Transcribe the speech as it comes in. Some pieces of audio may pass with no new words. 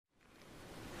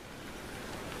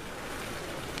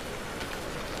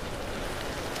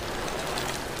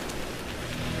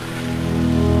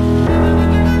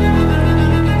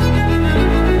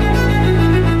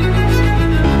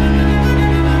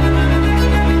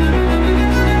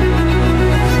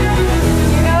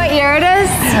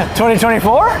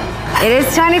2024? It is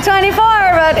 2024,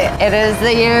 but it is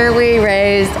the year we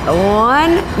raised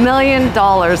 $1 million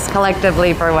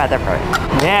collectively for Weatherford.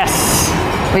 Yes.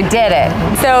 We did it.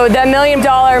 So the $1 million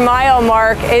mile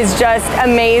mark is just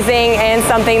amazing and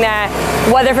something that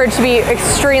Weatherford should be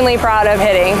extremely proud of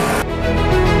hitting.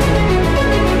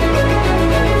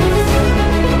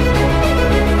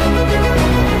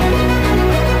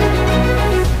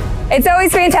 It's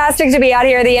always fantastic to be out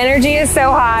here. The energy is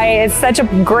so high. It's such a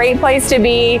great place to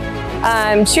be.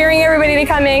 Cheering everybody to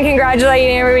come in,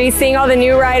 congratulating everybody, seeing all the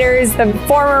new riders, the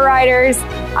former riders.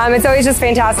 It's always just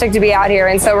fantastic to be out here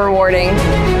and so rewarding.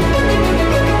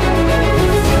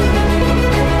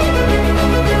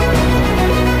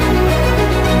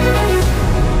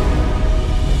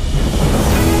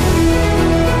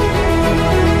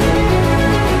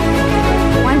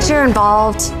 Once you're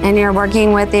involved and you're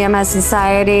working with the MS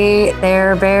Society,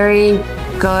 they're very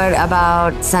good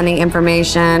about sending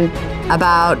information,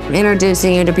 about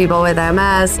introducing you to people with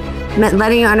MS,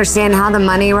 letting you understand how the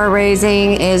money we're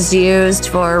raising is used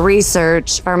for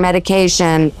research, for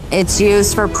medication, it's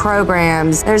used for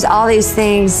programs. There's all these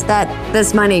things that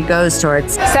this money goes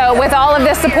towards. So with all of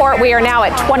this support, we are now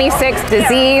at 26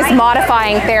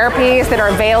 disease-modifying therapies that are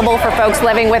available for folks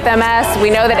living with MS. We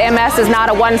know that MS is not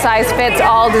a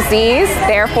one-size-fits-all disease,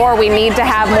 therefore we need to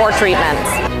have more treatments.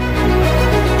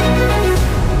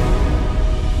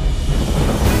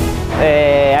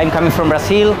 I'm coming from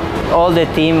Brazil. All the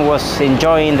team was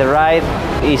enjoying the ride.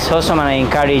 It's awesome, and I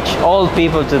encourage all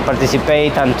people to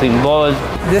participate and to involve.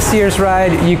 This year's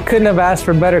ride, you couldn't have asked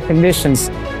for better conditions.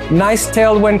 Nice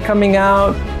tailwind coming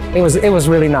out. It was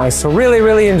really nice. So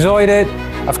really enjoyed it.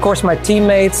 Of course, my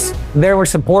teammates, there to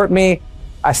support me.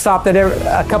 I stopped at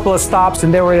a couple of stops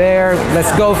and they were there.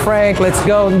 Let's go, Frank, let's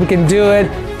go, we can do it.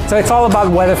 So it's all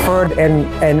about Weatherford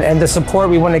and the support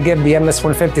we want to give the MS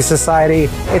 150 Society.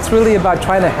 It's really about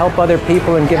trying to help other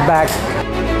people and give back.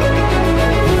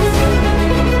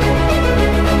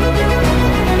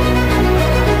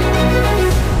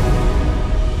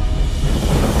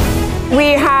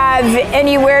 We have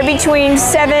anywhere between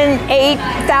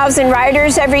 8,000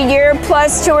 riders every year,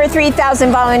 plus 2,000 or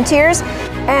 3,000 volunteers.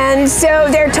 And so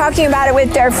they're talking about it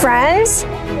with their friends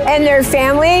and their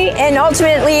family, and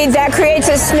ultimately that creates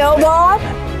a snowball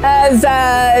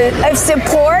of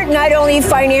support, not only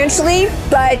financially,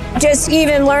 but just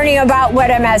even learning about what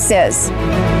MS is.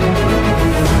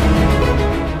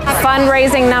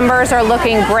 Fundraising numbers are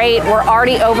looking great. We're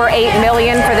already over $8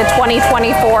 million for the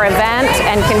 2024 event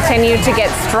and continue to get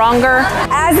stronger.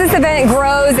 As this event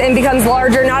grows and becomes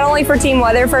larger, not only for Team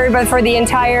Weatherford, but for the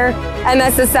entire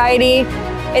MS Society,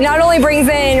 it not only brings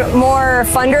in more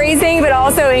fundraising, but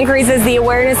also increases the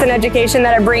awareness and education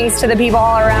that it brings to the people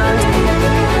all around.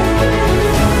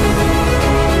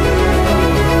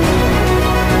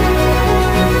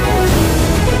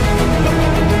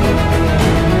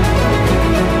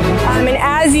 And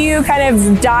as you kind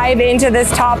of dive into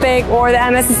this topic or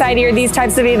the MS Society or these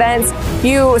types of events,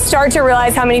 you start to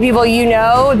realize how many people you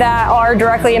know that are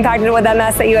directly impacted with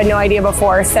MS that you had no idea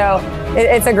before. So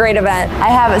it's a great event. I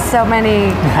have so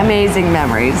many amazing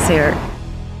memories here.